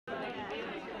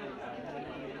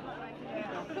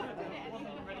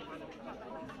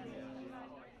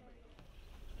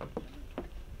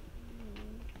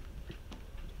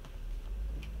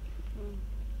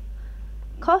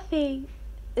Coffee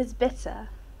is bitter,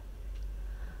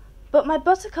 but my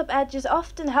buttercup edge is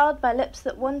often held by lips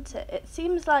that want it. It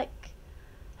seems like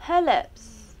her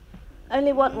lips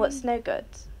only want what's no good.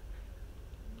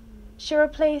 She'll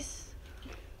replace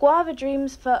guava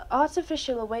dreams for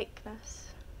artificial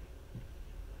awakeness.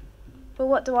 But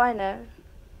what do I know?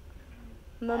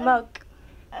 I'm a mug.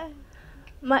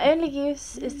 My only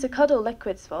use is to cuddle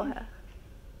liquids for her.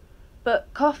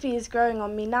 But coffee is growing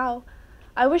on me now.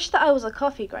 I wish that I was a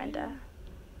coffee grinder.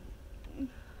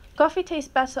 Coffee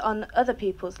tastes better on other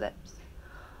people's lips.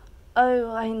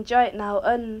 Oh, I enjoy it now,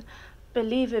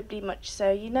 unbelievably much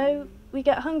so. You know, we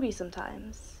get hungry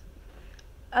sometimes.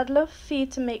 I'd love for you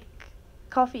to make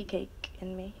coffee cake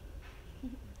in me.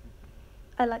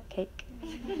 I like cake.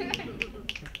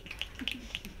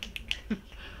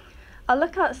 I'll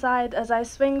look outside as I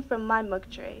swing from my mug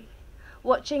tree,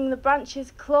 watching the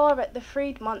branches claw at the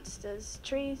freed monsters.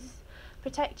 Trees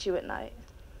protect you at night.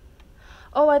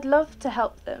 Oh, I'd love to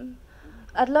help them.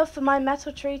 I'd love for my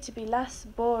metal tree to be less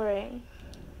boring.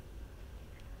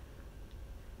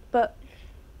 But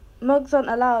mugs aren't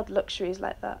allowed luxuries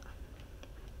like that.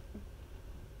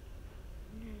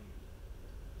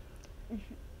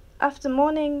 After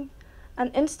morning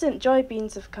and instant joy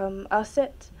beans have come, I'll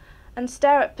sit and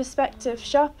stare at perspective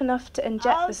sharp enough to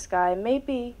inject the sky,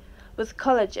 maybe with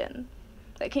collagen,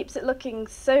 that keeps it looking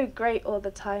so great all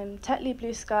the time. Tetley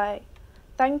blue sky,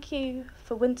 thank you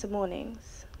for winter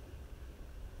mornings.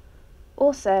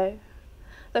 Also,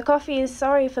 the coffee is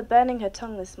sorry for burning her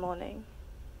tongue this morning.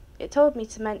 It told me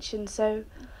to mention, so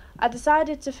I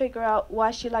decided to figure out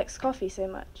why she likes coffee so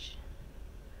much.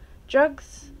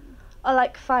 Drugs are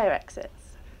like fire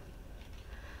exits.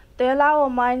 They allow our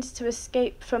minds to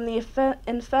escape from the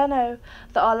inferno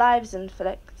that our lives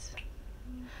inflict.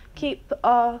 Keep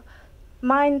our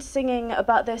minds singing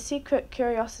about their secret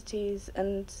curiosities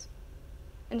and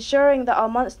ensuring that our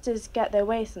monsters get their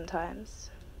way sometimes.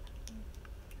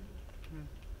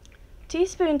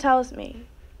 Teaspoon tells me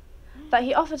that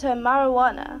he offered her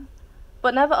marijuana,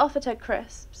 but never offered her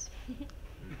crisps.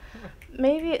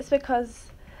 Maybe it's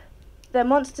because their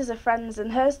monsters are friends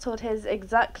and hers told his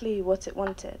exactly what it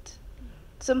wanted.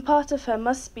 Some part of her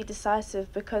must be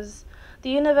decisive because the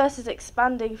universe is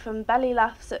expanding from belly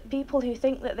laughs at people who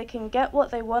think that they can get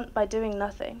what they want by doing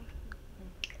nothing.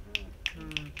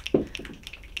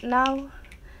 Now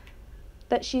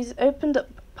that she's opened up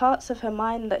parts of her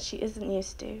mind that she isn't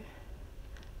used to,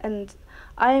 and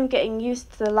I am getting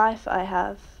used to the life I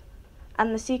have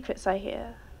and the secrets I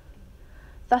hear,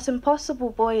 that impossible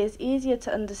boy is easier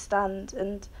to understand,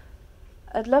 and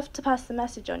I'd love to pass the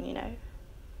message on, you know.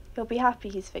 He'll be happy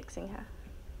he's fixing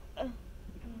her.